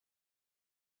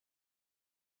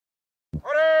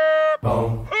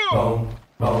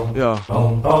Yeah.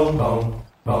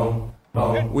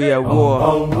 We at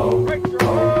war.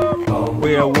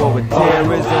 We at war with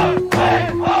terrorism,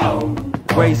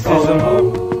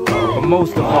 racism, but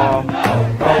most of all,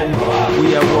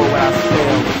 we at war with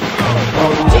ourselves.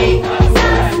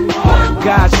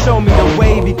 God show me the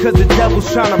way because the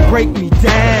devil's trying to break me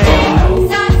down.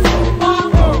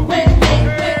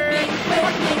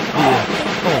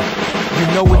 You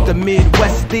know what the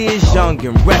Midwest is, young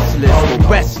and restless, but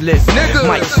restless. Nigga.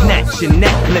 Might snatch your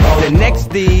necklace, the next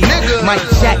thing might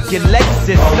jack your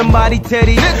Lexus. Somebody tell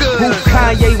these who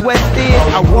Kanye West is.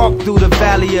 I walk through the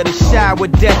valley of the shadow where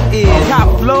death is. Top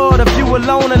floor, the view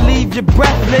alone will leave you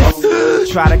breathless.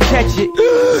 Try to catch it,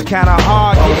 it's kinda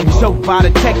hard getting choked by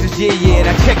the Texas, yeah, and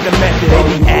I check the method. They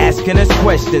be asking us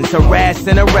questions, harass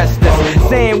and arrest us,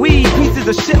 saying we eat pieces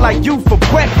of shit like you for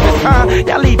breakfast, huh?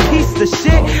 Y'all eat pieces of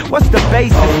shit? What's the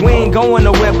basis? We ain't going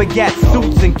nowhere but got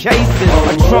suits and cases.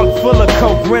 A trunk full of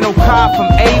coke, rental car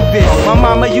from Avis. My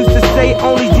mama used to say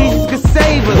only Jesus could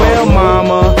save us. Well,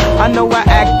 mama, I know I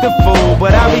act the fool,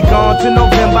 but I'll be gone to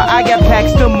November, I got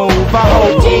packs to move. I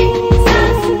hope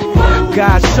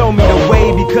God show me the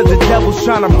way because the devil's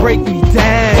trying to break me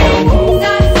down.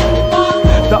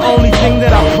 The only thing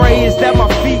that I pray is that my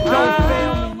feet don't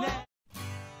fail me now.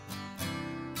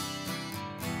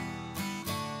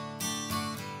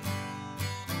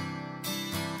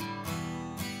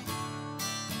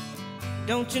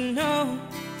 Don't you know,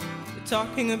 we're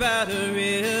talking about a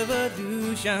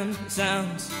revolution. It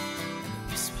sounds like a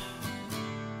whisper.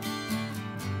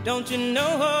 Don't you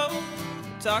know,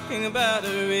 talking about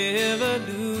a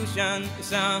revolution, it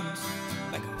sounds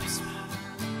like a whisper.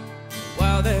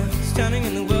 While they're standing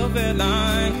in the welfare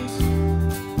lines,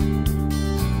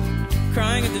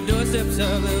 crying at the doorsteps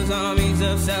of those armies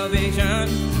of salvation,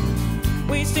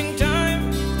 wasting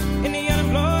time in the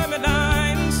unemployment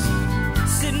lines,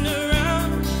 sitting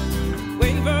around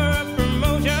waiting for a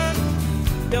promotion.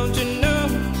 Don't you know,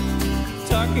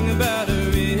 talking about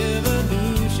a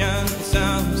revolution, it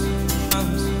sounds.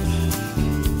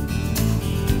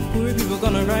 Poor people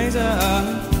gonna rise up,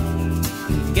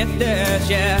 get their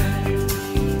share.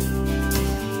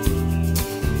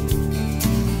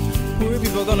 Poor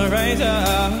people gonna rise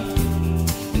up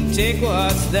and take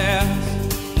what's theirs.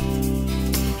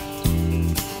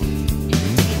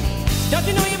 Don't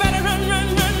you know you better run,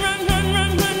 run, run, run, run,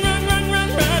 run, run, run, run, run,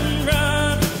 run,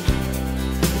 run.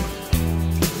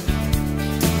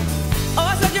 Oh,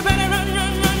 I said you better run,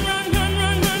 run, run, run, run,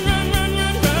 run, run, run,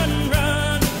 run, run,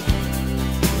 run.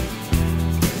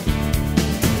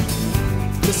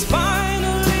 'Cause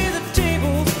finally the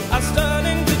tables are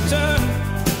starting to turn,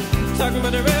 talking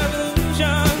about a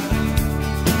revolution.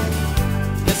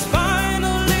 Yes,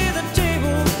 finally the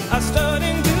tables are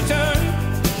starting to turn,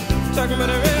 talking about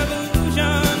a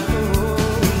revolution. Oh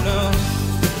no,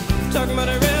 talking about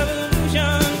a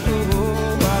revolution.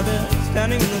 Oh, while they're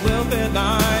standing in the welfare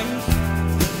lines,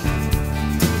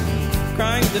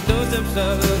 crying at the doorsteps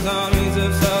of those armies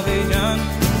of salvation,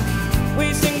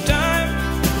 wasting time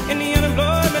in the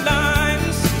unemployment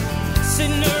lines,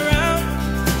 sitting around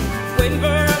waiting for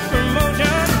a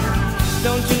promotion.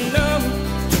 Don't you know,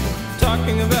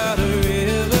 talking about a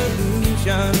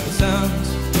revolution sounds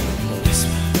like a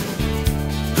whisper.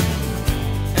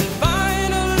 And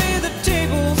finally the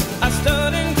tables are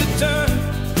starting to turn,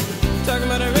 talking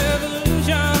about a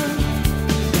revolution.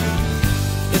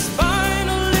 Yes,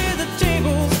 finally the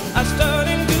tables are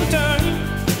starting to turn,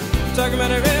 talking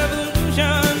about a revolution.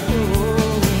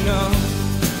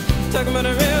 Talking about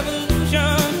a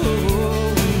revolution,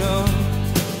 oh no.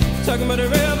 Talking about a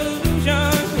revolution.